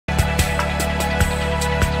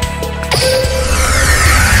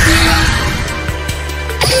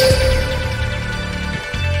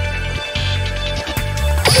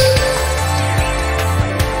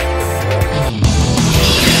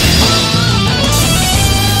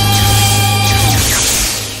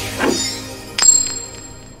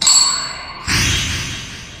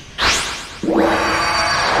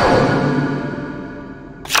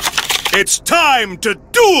Time to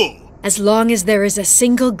duel! As long as there is a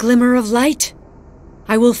single glimmer of light,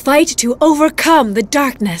 I will fight to overcome the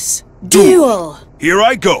darkness. Duel! Here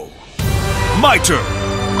I go. My turn.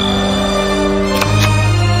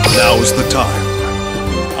 Now's the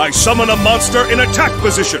time. I summon a monster in attack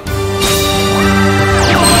position.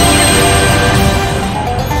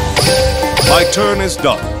 My turn is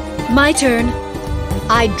done. My turn.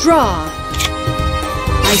 I draw.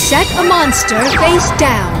 I set a monster face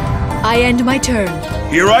down. I end my turn.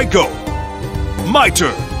 Here I go. My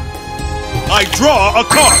turn. I draw a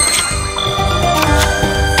card.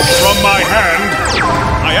 From my hand,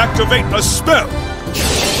 I activate a spell.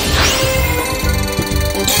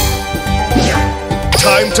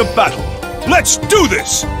 Time to battle. Let's do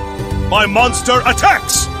this! My monster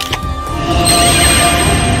attacks!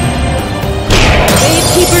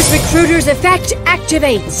 Gravekeeper's Recruiter's effect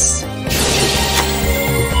activates.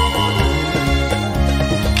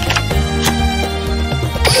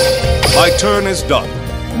 My turn is done.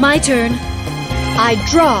 My turn. I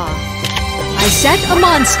draw. I set a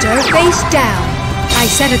monster face down. I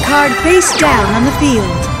set a card face down on the field.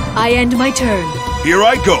 I end my turn. Here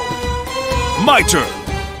I go. My turn.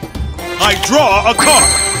 I draw a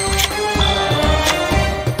card.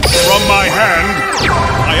 From my hand,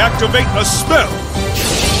 I activate a spell.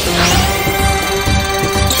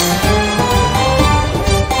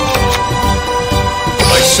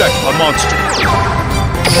 I set a monster.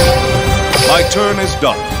 My turn is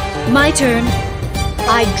done. My turn.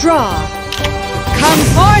 I draw. Come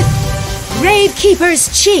forth, Gravekeeper's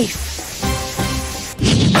Chief!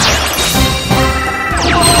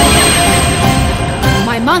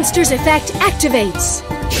 My monster's effect activates.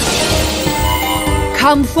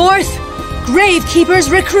 Come forth, Gravekeeper's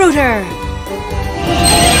Recruiter!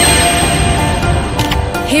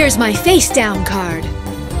 Here's my face down card.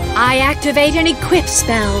 I activate an equip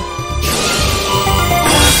spell.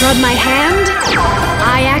 From my hand,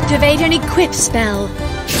 I activate an equip spell.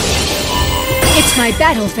 It's my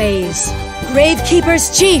battle phase. Gravekeeper's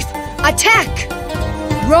Chief, attack!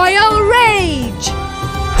 Royal Rage!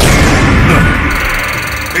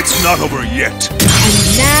 It's not over yet.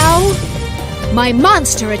 And now, my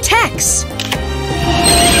monster attacks!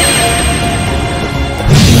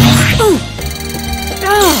 Ooh.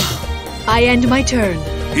 Oh. I end my turn.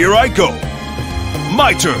 Here I go.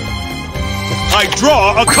 My turn. I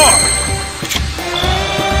draw a card.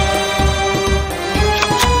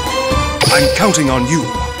 I'm counting on you.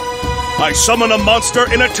 I summon a monster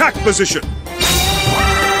in attack position.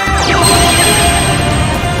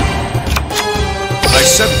 I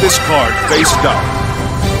set this card face down.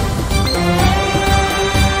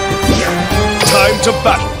 Time to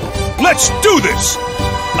battle. Let's do this!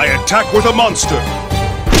 I attack with a monster.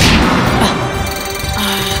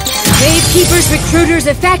 Gravekeeper's Recruiter's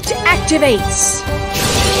effect activates.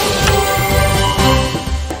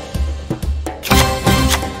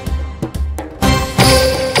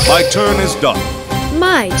 My turn is done.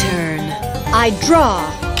 My turn. I draw.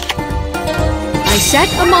 I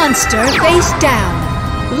set a monster face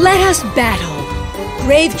down. Let us battle.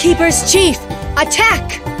 Gravekeeper's Chief,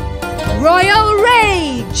 attack! Royal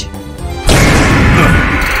Rage!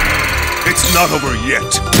 It's not over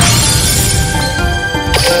yet.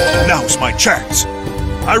 Now's my chance.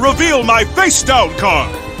 I reveal my face down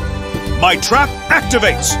card. My trap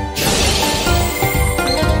activates.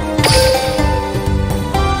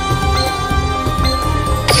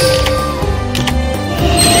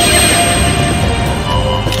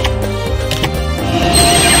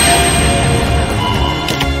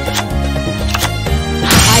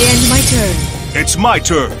 I end my turn. It's my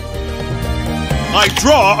turn. I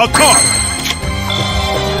draw a card.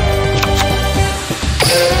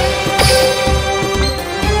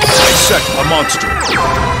 Set a monster.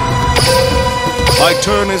 My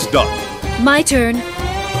turn is done. My turn.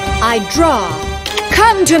 I draw.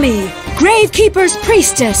 Come to me, Gravekeeper's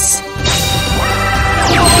Priestess!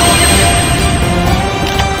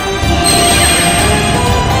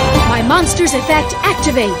 My monster's effect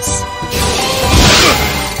activates.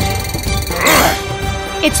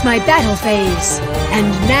 It's my battle phase.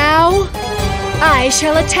 And now, I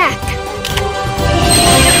shall attack.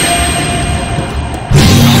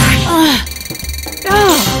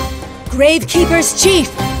 Gravekeeper's Chief,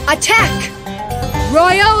 attack!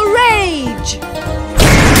 Royal Rage!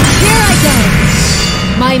 Here I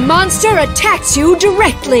go! My monster attacks you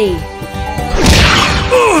directly!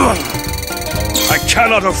 I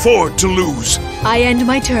cannot afford to lose. I end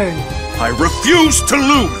my turn. I refuse to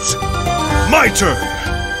lose. My turn.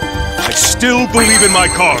 I still believe in my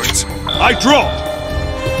cards. I draw.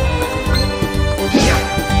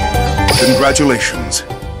 Congratulations.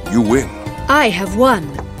 You win. I have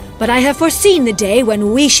won, but I have foreseen the day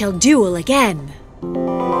when we shall duel again.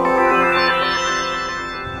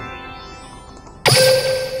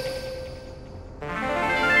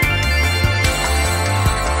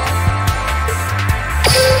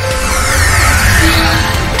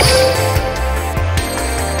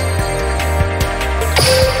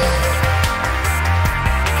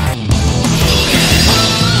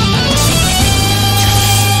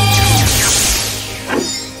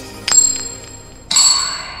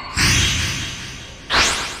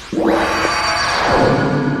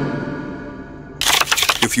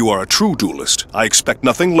 If you are a true duelist, I expect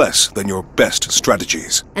nothing less than your best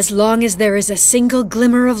strategies. As long as there is a single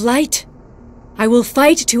glimmer of light, I will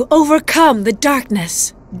fight to overcome the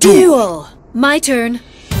darkness. Duel! My turn.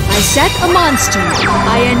 I set a monster.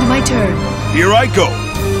 I end my turn. Here I go.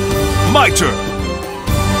 My turn.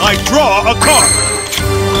 I draw a card.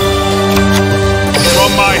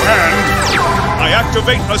 From my hand, I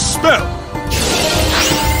activate a spell.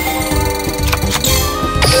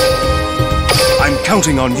 I'm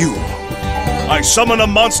counting on you. I summon a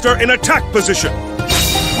monster in attack position.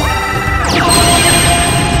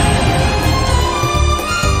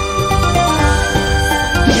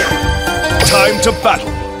 Time to battle.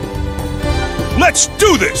 Let's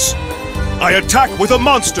do this! I attack with a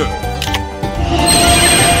monster.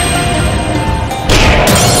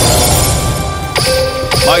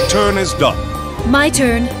 My turn is done. My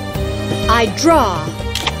turn. I draw.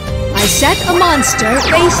 I set a monster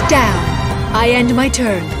face down. I end my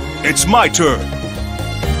turn. It's my turn.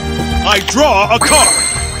 I draw a card.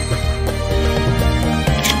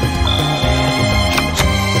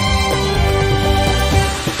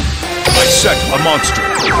 I set a monster.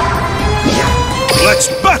 Let's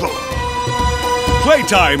battle!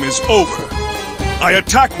 Playtime is over. I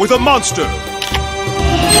attack with a monster.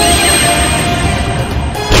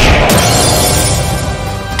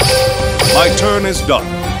 My turn is done.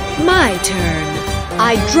 My turn.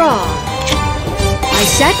 I draw. I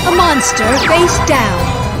set a monster face down.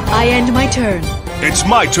 I end my turn. It's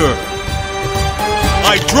my turn.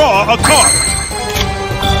 I draw a card.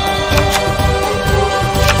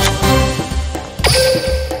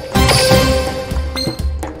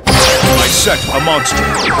 I set a monster.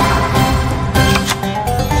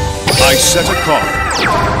 I set a card.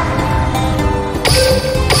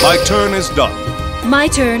 My turn is done. My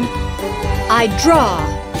turn. I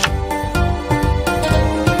draw.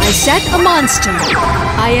 I set a monster.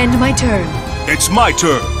 I end my turn. It's my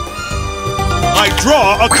turn. I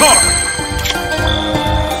draw a card.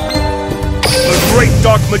 The great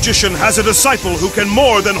dark magician has a disciple who can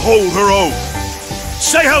more than hold her own.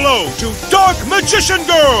 Say hello to Dark Magician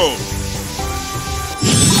Girl!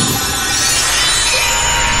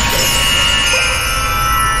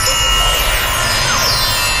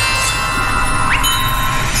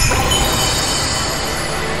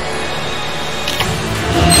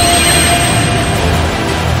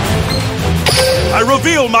 I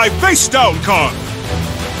reveal my face-down card.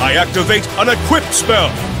 I activate an equip spell.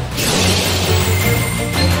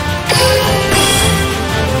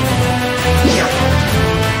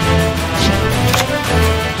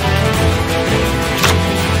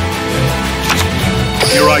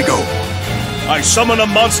 Here I go. I summon a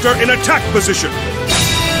monster in attack position.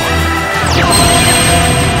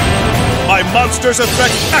 My monster's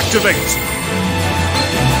effect activates.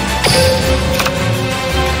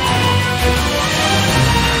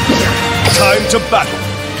 Time to battle.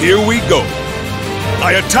 Here we go.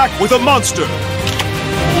 I attack with a monster.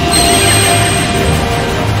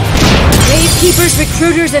 Gravekeeper's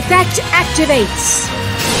Recruiter's effect activates.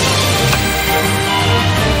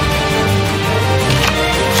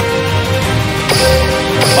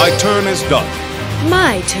 My turn is done.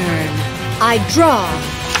 My turn. I draw.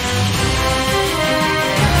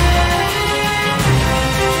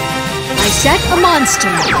 I set a monster.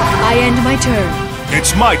 I end my turn.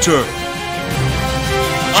 It's my turn.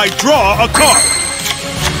 I draw a card.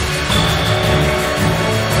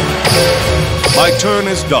 My turn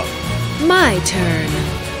is done. My turn.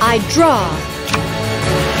 I draw.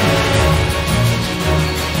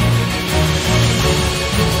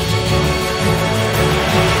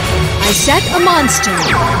 I set a monster.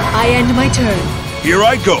 I end my turn. Here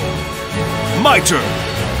I go. My turn.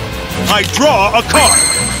 I draw a card.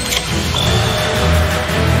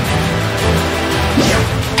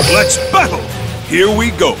 Let's battle. Here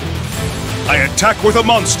we go. I attack with a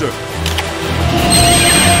monster.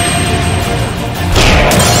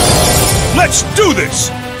 Let's do this!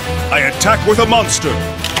 I attack with a monster.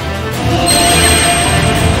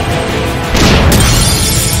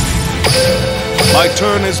 My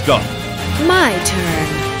turn is done. My turn.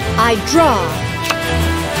 I draw.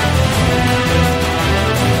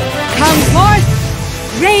 Come forth,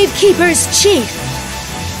 Gravekeeper's Chief.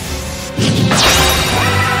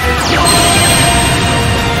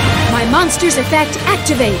 My monster's effect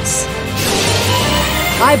activates.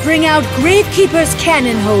 I bring out Gravekeeper's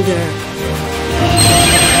Cannon Holder.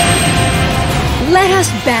 Let us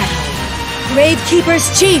battle.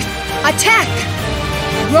 Gravekeeper's Chief, attack!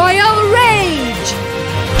 Royal Rage!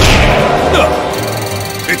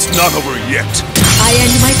 It's not over yet. I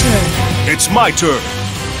end my turn. It's my turn.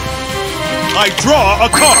 I draw a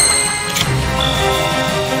card.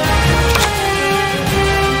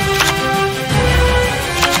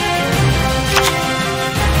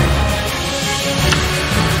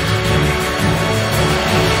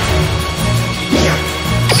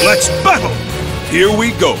 Let's battle! Here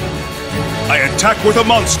we go. I attack with a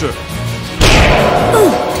monster.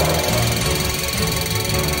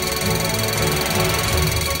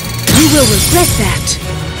 You will regret that.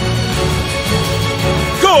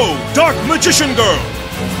 Go, Dark Magician Girl!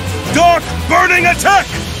 Dark Burning Attack!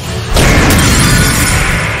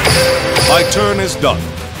 My turn is done.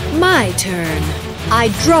 My turn. I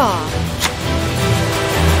draw.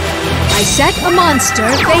 I set a monster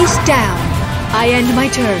face down. I end my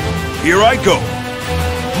turn. Here I go.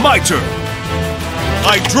 My turn.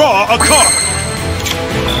 I draw a card.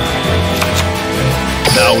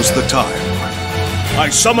 Now's the time. I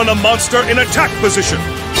summon a monster in attack position.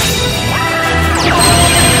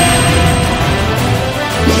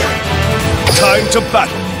 Time to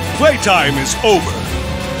battle. Playtime is over.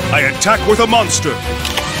 I attack with a monster.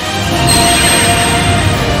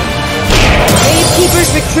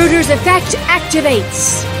 Gravekeeper's Recruiter's effect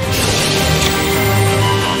activates.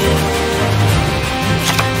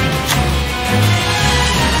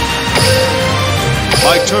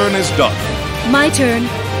 My turn is done. My turn.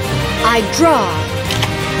 I draw.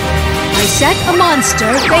 I set a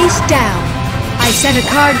monster face down. I set a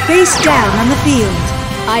card face down on the field.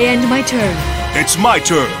 I end my turn. It's my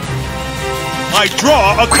turn. I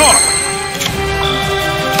draw a card.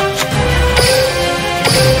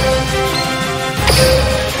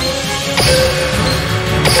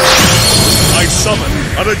 I summon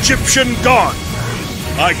an Egyptian god.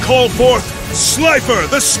 I call forth Slifer,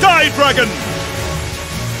 the Sky Dragon.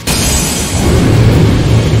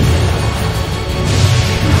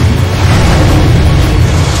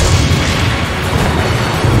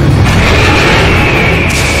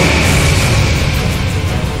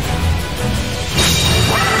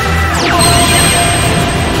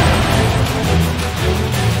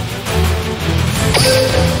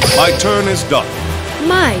 My turn is done.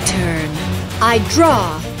 My turn. I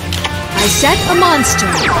draw. I set a monster.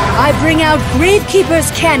 I bring out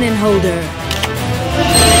Gravekeeper's Cannon Holder.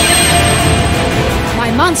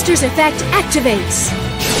 My monster's effect activates.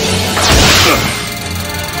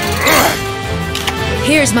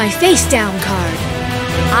 Here's my face down card.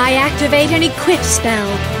 I activate an equip spell.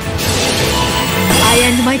 I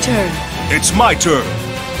end my turn. It's my turn.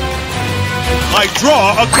 I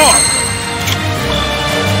draw a card.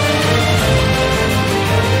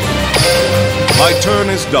 My turn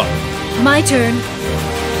is done. My turn.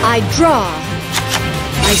 I draw.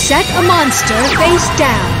 I set a monster face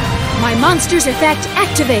down. My monster's effect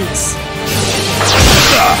activates.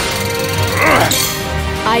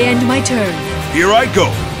 I end my turn. Here I go.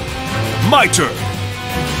 My turn.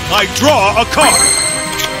 I draw a card.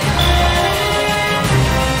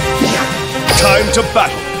 Time to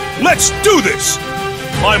battle. Let's do this.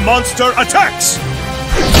 My monster attacks.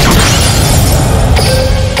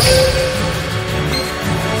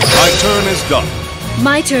 My turn is done.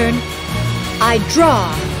 My turn. I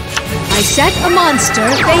draw. I set a monster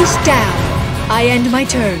face down. I end my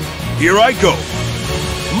turn. Here I go.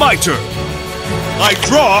 My turn. I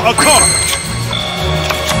draw a card.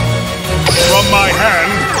 From my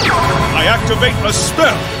hand, I activate a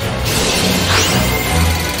spell.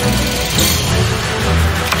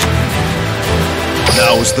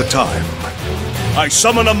 Now's the time. I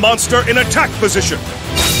summon a monster in attack position.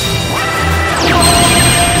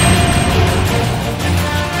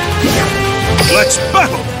 Let's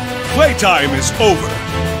battle! Playtime is over.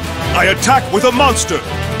 I attack with a monster.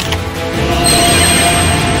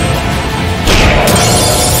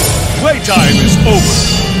 Playtime is over.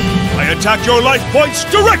 I attack your life points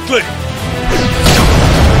directly.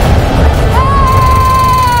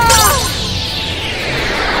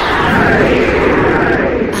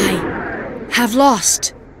 I have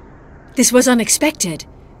lost. This was unexpected,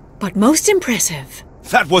 but most impressive.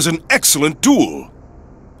 That was an excellent duel.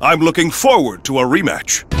 I'm looking forward to a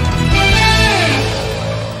rematch.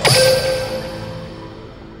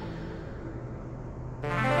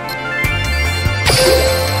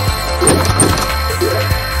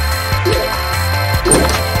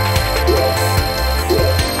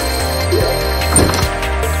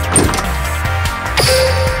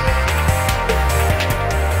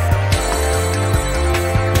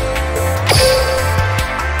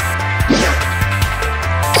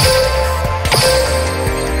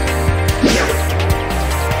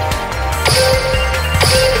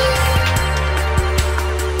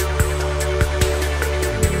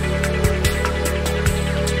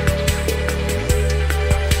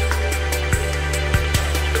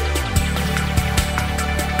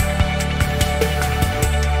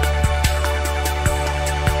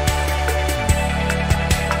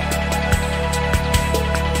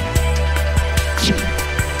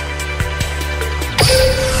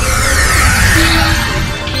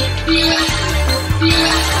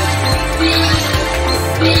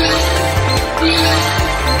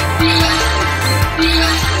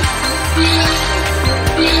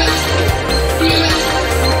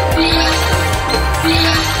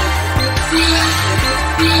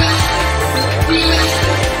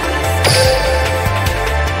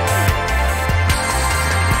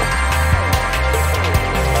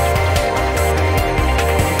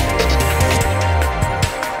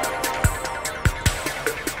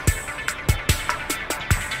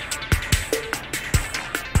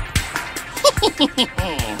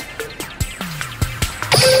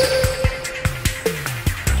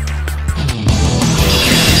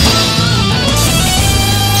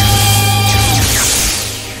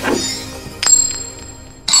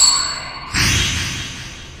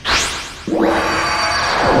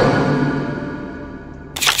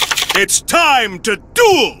 Time to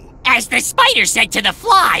duel! As the spider said to the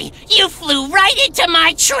fly, you flew right into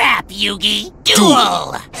my trap, Yugi.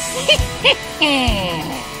 Duel!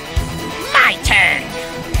 My turn.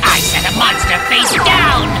 I set a monster face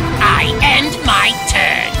down. I end my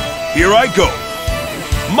turn. Here I go.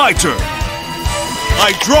 My turn.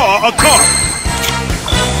 I draw a card.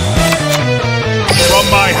 From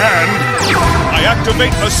my hand, I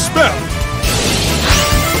activate a spell.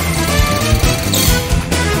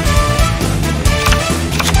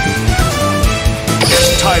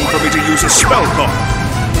 It's time for me to use a spell card.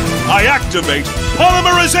 I activate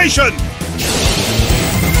Polymerization!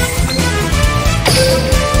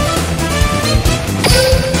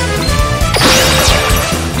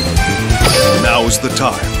 Now's the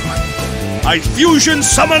time. I fusion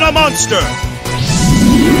summon a monster!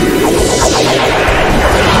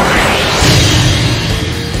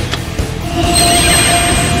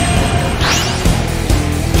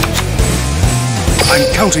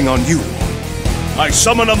 I'm counting on you. I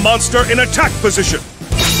summon a monster in attack position.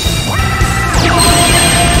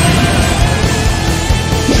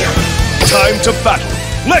 Time to battle.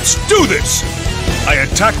 Let's do this! I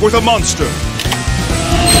attack with a monster.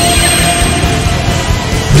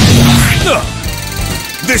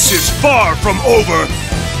 This is far from over.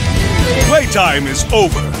 Playtime is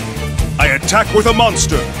over. I attack with a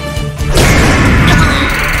monster.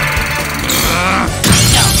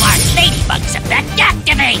 No more Ladybug's effect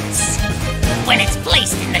activates. When it's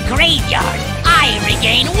placed in the graveyard, I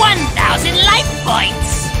regain 1,000 life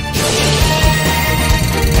points.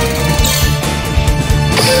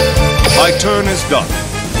 My turn is done.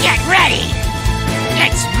 Get ready.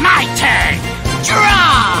 It's my turn.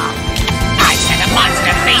 Draw. I set a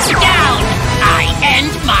monster face down. I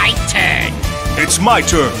end my turn. It's my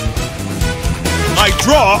turn. I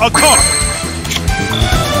draw a card.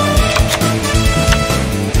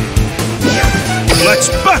 Let's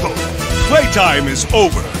battle. Playtime is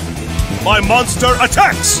over. My monster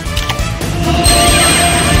attacks.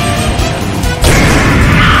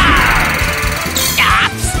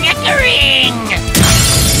 Stop snickering.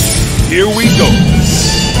 Here we go.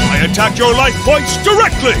 I attack your life points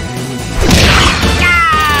directly.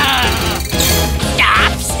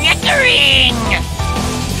 Stop snickering.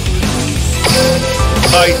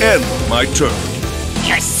 I end my turn.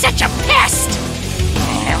 You're such a pest.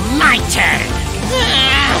 My turn.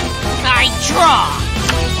 I draw.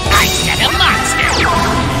 I set a monster.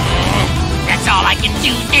 That's all I can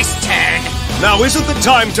do this turn. Now isn't the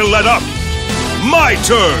time to let up. My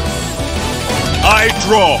turn. I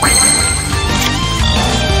draw.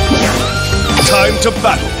 Time to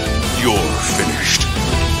battle. You're finished.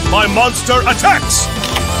 My monster attacks.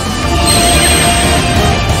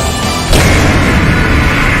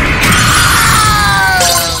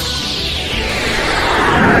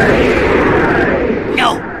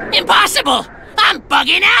 No, impossible. I'm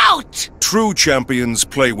bugging out. True champions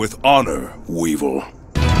play with honor, Weevil.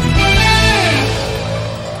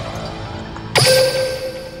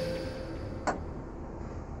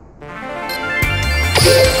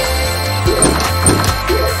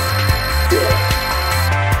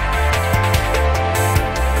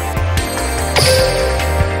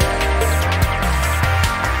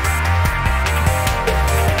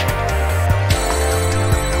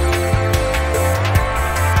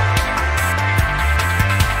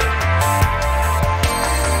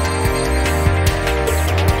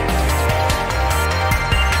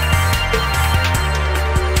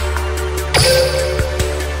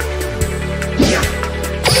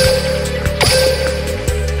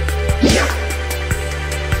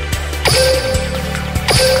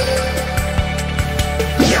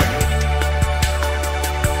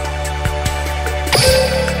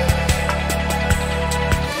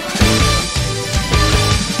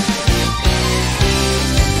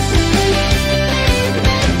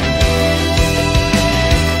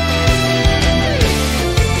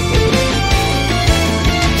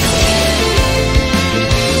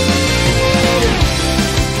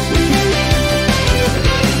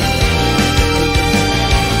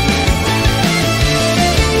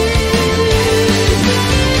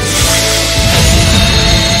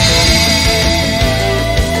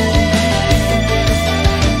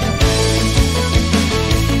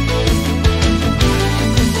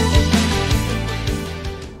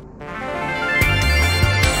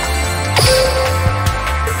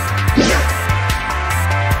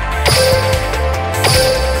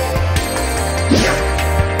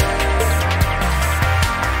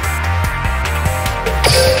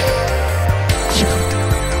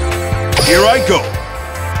 Here I go.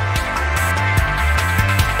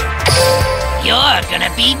 You're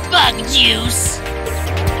gonna be bug juice.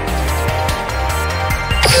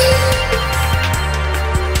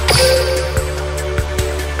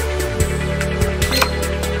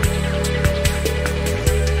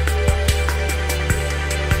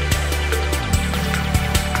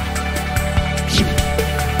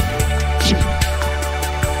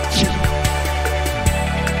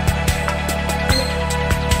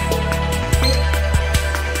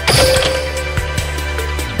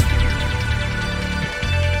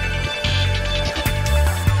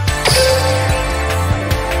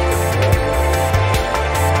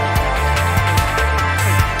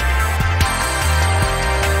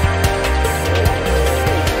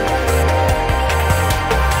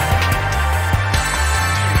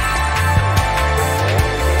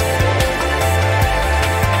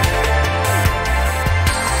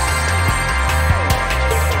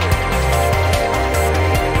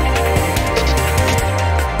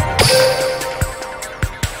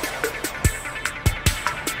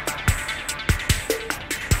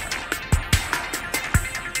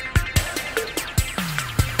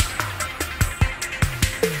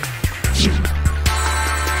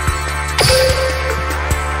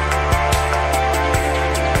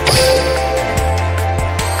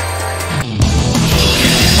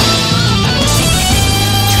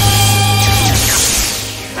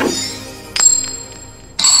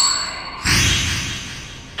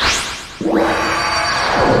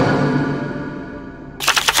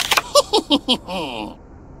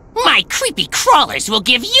 creepy crawlers will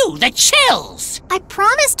give you the chills. I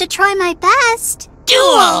promise to try my best.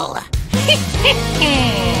 Duel!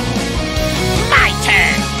 My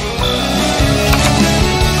turn.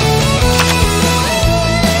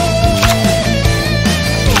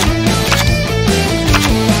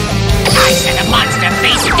 I set a monster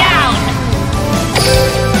face down.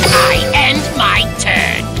 I end my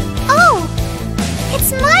turn. Oh,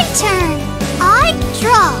 it's my turn. I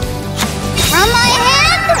draw. From my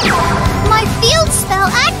hand, my field spell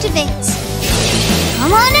activates.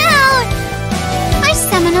 Come on out. I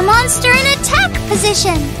summon a monster in attack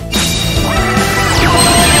position.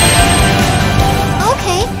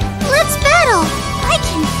 Okay, let's battle. I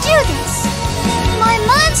can do this. My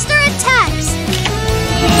monster attacks.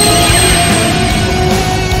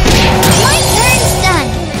 My turn's done.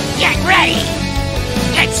 Get ready.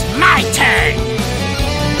 It's my turn.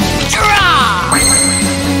 Draw.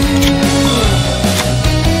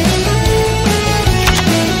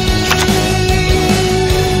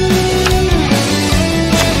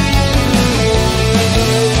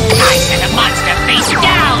 I set a monster face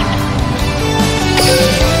down.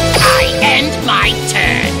 I end my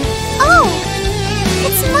turn. Oh,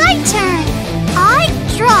 it's my turn. I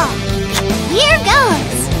draw. Here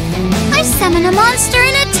goes. I summon a monster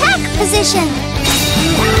in attack position.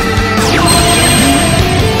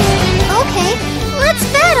 Okay, let's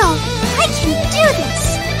battle. I can do this.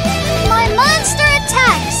 My monster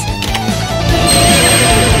attacks.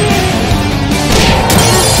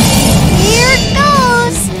 Here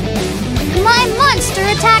goes. My monster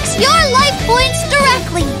attacks your life points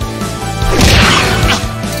directly.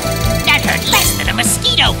 That hurt less than a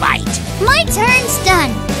mosquito bite. My turn's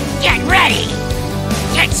done. Get ready.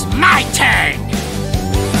 It's my turn.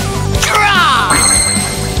 Draw.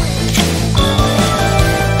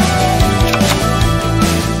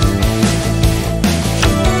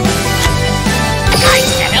 I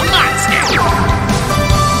set a monster.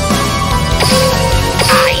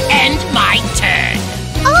 I end my turn.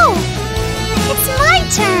 Oh, it's my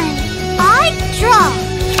turn. I draw.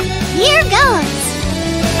 Here goes.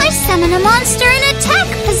 I summon a monster in attack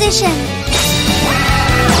position.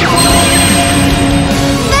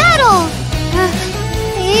 Battle!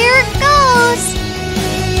 Here goes.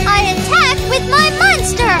 I attack with my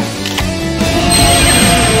monster.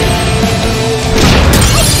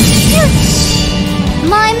 I can do this.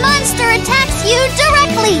 My monster attacks you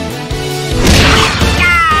directly.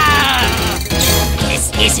 Ah!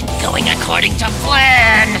 This isn't going according to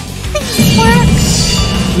plan. Please work.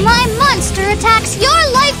 My monster attacks your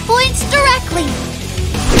life points directly.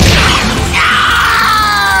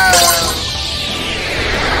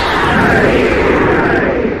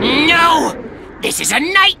 No! This is a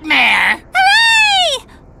nightmare! Hooray!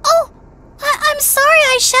 Oh, I'm sorry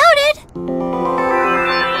I shouted.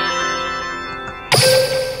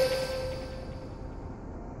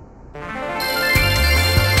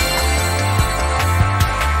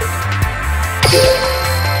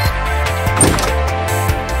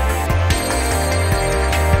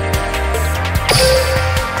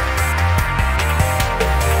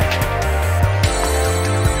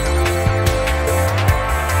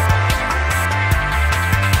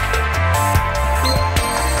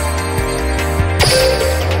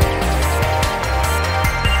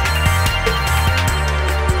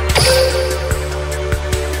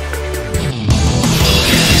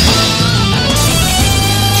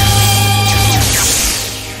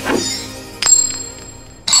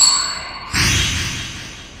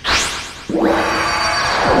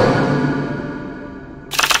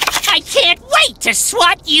 To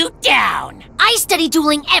swat you down. I study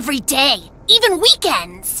dueling every day, even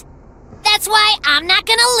weekends. That's why I'm not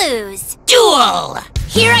gonna lose. Duel!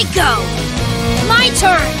 Here I go. My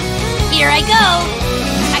turn. Here I go.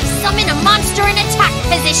 I summon a monster in attack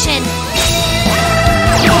position.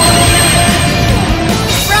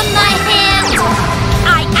 From my hand,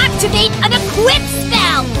 I activate an equip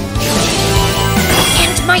spell.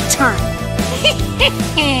 And my turn.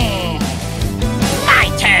 My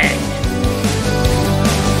turn.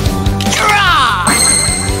 Draw!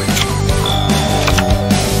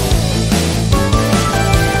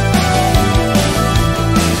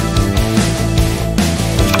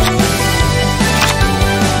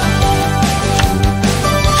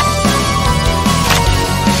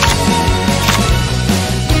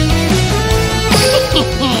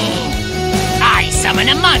 I summon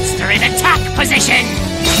a monster in attack position.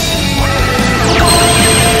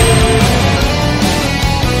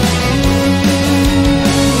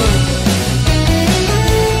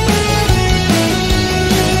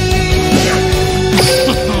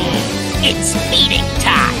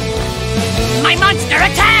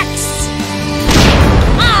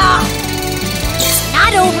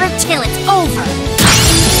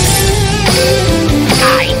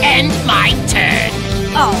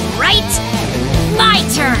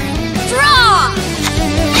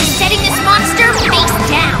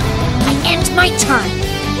 turn.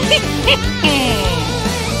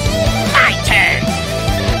 My turn.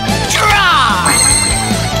 Draw!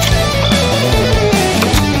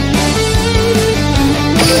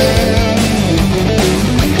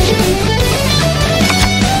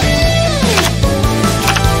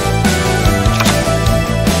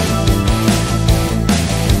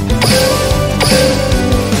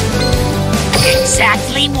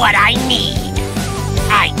 Exactly what I need.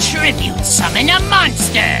 I tribute summon a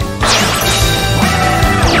monster.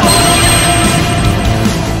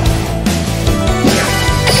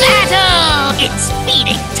 Battle! It's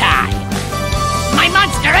feeding time. My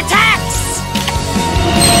monster attacks.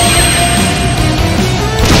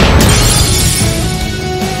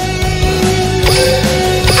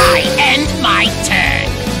 I end my turn.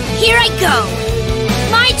 Here I go.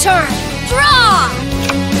 My turn. Draw!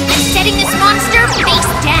 I'm setting this monster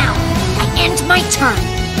face down. I end my turn.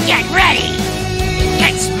 Get ready.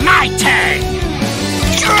 It's my turn.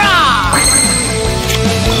 Draw!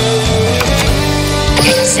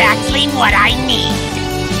 Exactly what I need.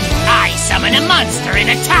 I summon a monster in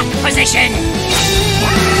attack position.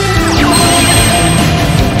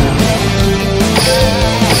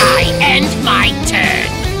 I end my turn.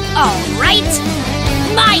 All right.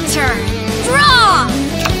 My turn. Draw!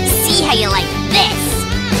 See how you like this.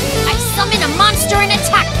 I summon a monster in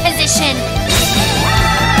attack position.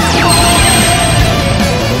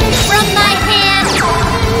 From my hand,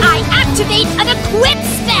 I activate an equip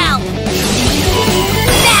spell.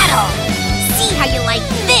 Battle! See how you like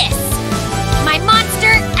this. My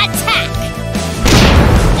monster attack.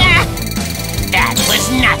 Ah, that was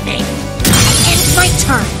nothing. End my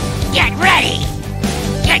turn. Get ready.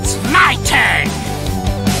 It's my turn.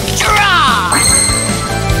 Draw!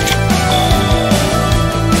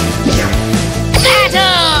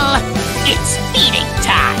 Battle! It's feeding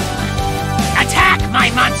time. Attack, my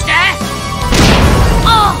monster!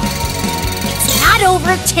 Oh! It's not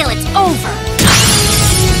over till it's over.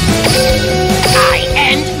 I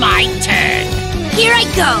end my turn. Here I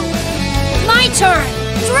go. My turn.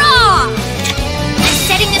 Draw! I'm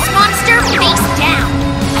setting this monster face down.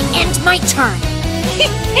 I end my turn.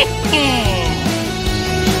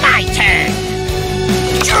 My turn.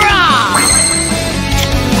 Draw!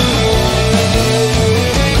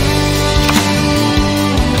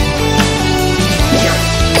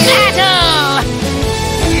 Battle!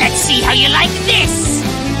 Let's see how you like this.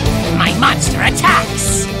 My monster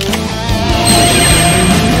attacks.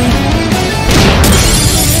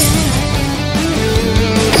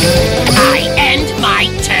 I end my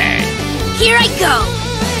turn. Here I go.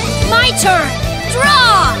 My turn.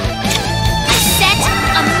 Draw! I set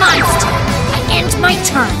a monster. I end my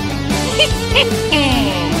turn.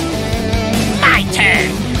 My turn.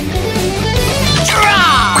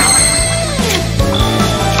 Draw!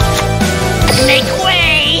 Make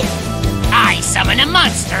way! I summon a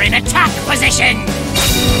monster in attack position.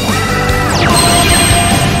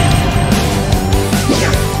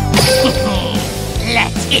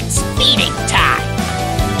 It's feeding time.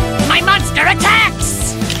 My monster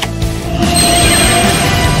attacks!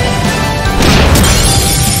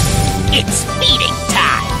 It's feeding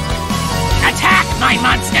time. Attack, my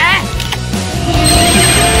monster!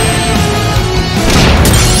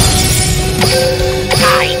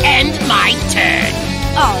 I end my turn.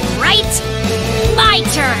 All right. My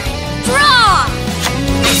turn. Draw!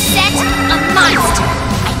 I set a monster.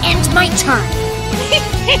 I end my turn.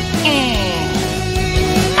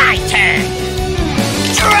 My turn.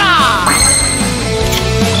 Draw!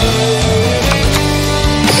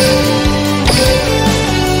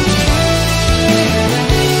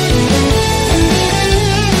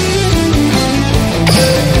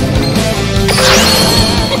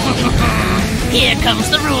 Here comes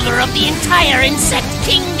the ruler of the entire insect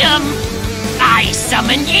kingdom. I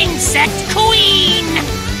summon Insect Queen!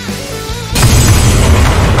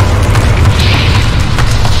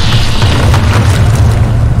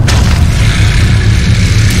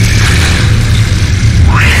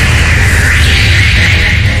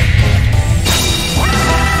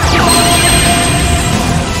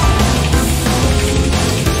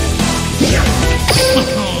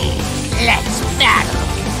 Let's battle.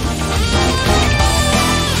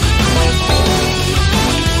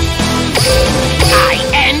 I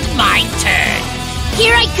end my turn.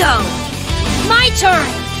 Here I go. My turn.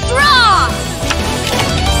 Draw!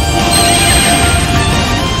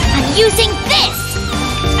 I'm using this.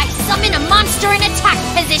 I summon a monster in attack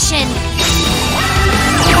position.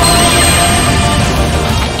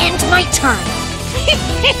 I end my turn.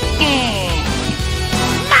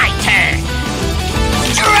 My turn.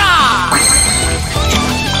 Draw!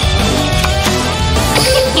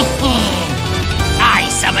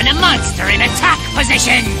 monster in attack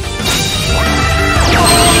position!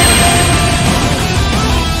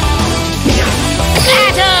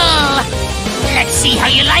 Battle! Let's see how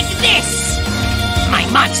you like this! My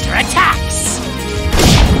monster attacks!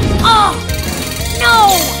 Oh! No!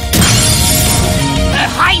 Her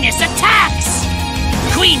Highness attacks!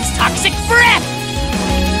 Queen's toxic breath!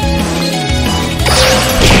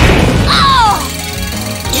 Oh!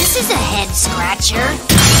 This is a head scratcher.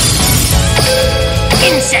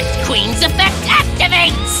 Insect Queen's effect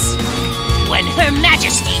activates! When Her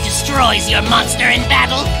Majesty destroys your monster in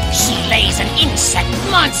battle, she lays an insect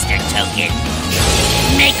monster token.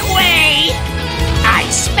 Make way! I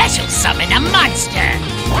special summon a monster!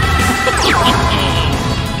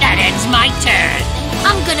 That ends my turn.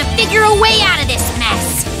 I'm gonna figure a way out of this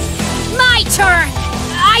mess. My turn!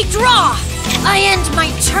 I draw! I end my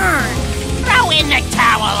turn. Throw in the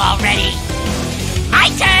towel already. My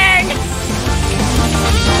turn!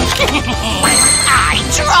 I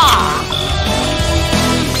draw!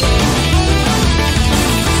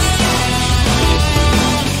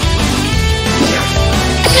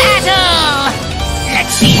 Battle!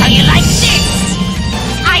 Let's see how you like this!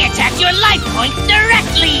 I attack your life point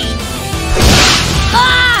directly!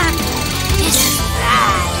 Ah! This is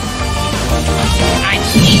bad. I'm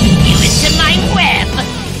weaving you into my web!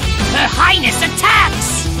 Her Highness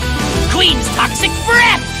attacks! Queen's toxic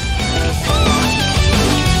breath!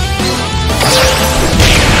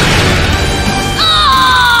 Oh!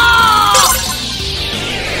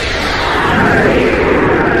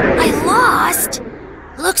 I lost.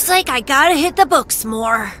 Looks like I gotta hit the books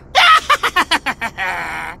more.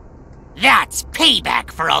 That's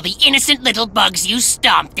payback for all the innocent little bugs you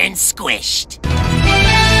stomped and squished.